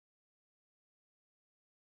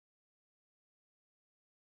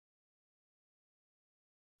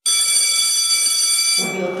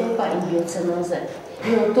biotopa in biocenoze.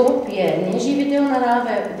 Biotop je neživi del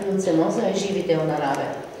narave, biocenoza je živi del narave.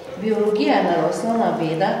 Biologija je naravoslovna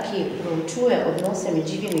veda, ki proučuje odnose med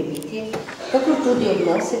živimi bitji, kakor tudi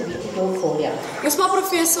odnose biti do okolja. Gospod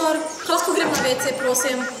profesor, lahko grem na WC,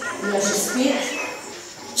 prosim. Ja, že spet?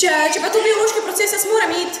 Če pa to biološki proces, jaz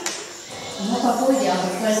moram iti. No pa pojdi,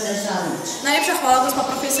 ampak to je zdaj zadnjič. Najlepša hvala, gospod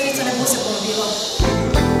profesorica, ne bo se ponovilo.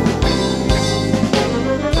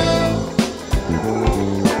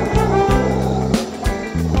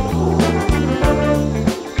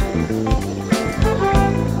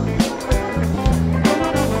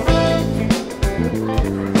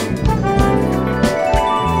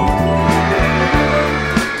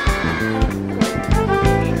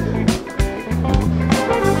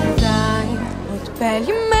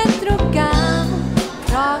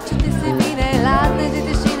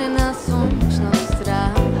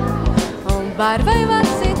 Barvaj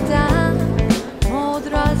vas je tam,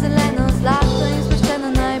 modro, zeleno, zlato in zgoščeno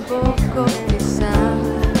naj bo kot ti sam.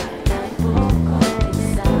 Naj bo kot ti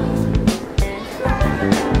sam.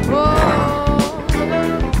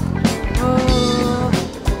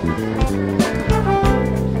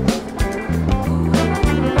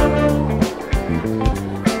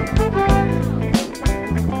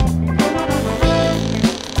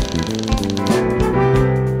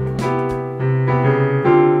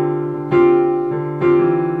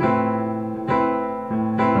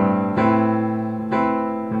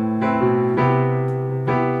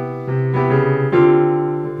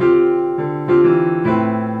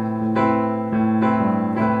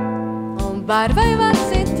 Barvaj vas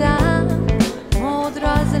je tam,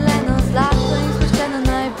 modro, zeleno, zlato in zgoščeno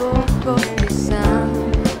naj bo kot ti sam.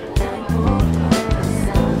 Naj bo kot ti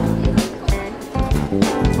sam.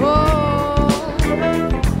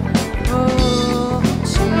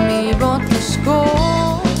 Če mi bo težko,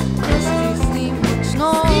 te stisnim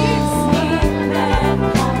močno.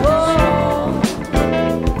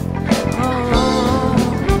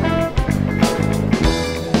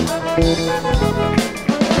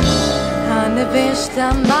 Ne veš, da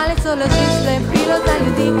malico laži slepilo za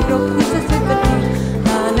ljudi, krog ni se svet vrti.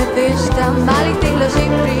 A ne veš, da malih teh laži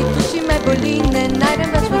pri duši me boli, ne najdem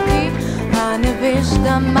več poti. A ne veš,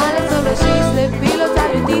 da malico laži slepilo za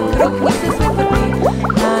ljudi, krog ni se svet vrti.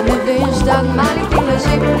 A ne veš, da malih teh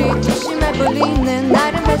laži pri duši me boli, ne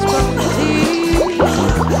najdem več poti.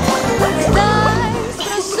 Zdaj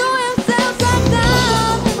sprašujem se vsak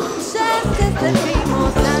dan, še se strpimo,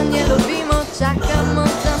 sanje lovimo, čakamo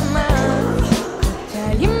za manj.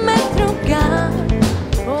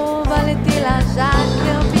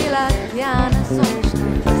 Žarka bila tja na sončno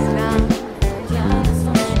stran, tja na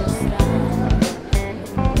sončno stran.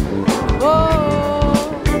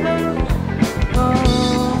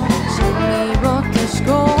 Če mi bo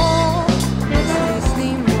težko, ne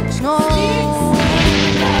stisnim močno.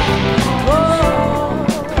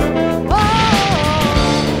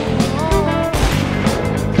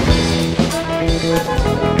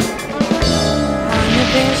 A ne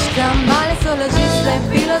veš, da male so laži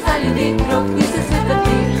slepilo za ljudi, krog ni se svet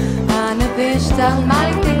vrti. A ne veš, da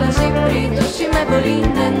malih teh laži pri duši me boli,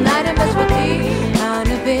 ne najdem več poti. A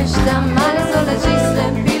ne veš, da male so laži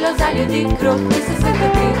slepilo za ljudi, krog ni se svet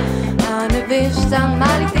vrti. A ne veš, da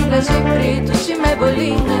malih teh laži pri duši me boli,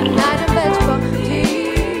 ne najdem več poti.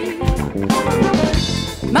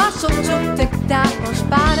 Imaš občutek, da boš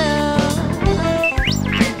padel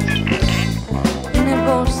in ne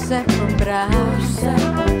boš se pobral.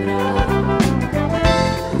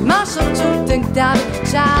 Imaš občutek, da bi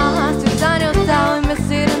kričal, a si zanje ostal in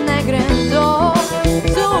vesel, ne grem do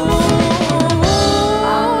tu.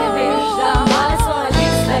 A ne veš, da male so laži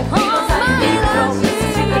slepilo za ljudi, krog ni se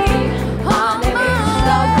svet vrti. A ne veš,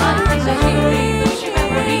 da od malih teh laži pri duši me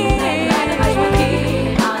boli, ne najdem več poti.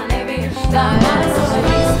 A ne veš, da male so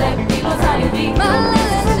laži slepilo za ljudi, krog ni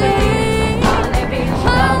se svet vrti. A ne veš,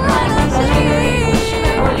 da od malih teh laži pri duši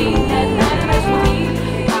me boli, ne najdem več poti.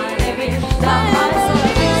 A ne veš, da male so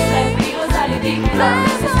laži slepilo za ljudi, krog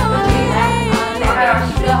ni se svet vrti. A ne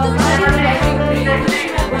veš, da od malih teh laži pri duši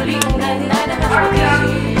me boli, ne najdem več poti.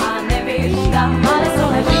 A ne veš, da male so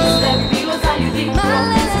laži slepilo za ljudi, krog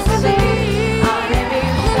ni se svet vrti. A ne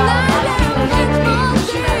veš, da malih teh laži pri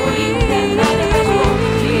duši me boli, ne najdem več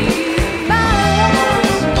poti.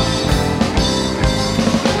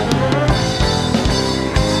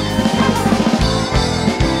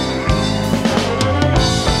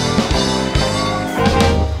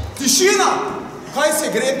 Tišina! Kaj se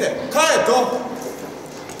grete? Kaj je to?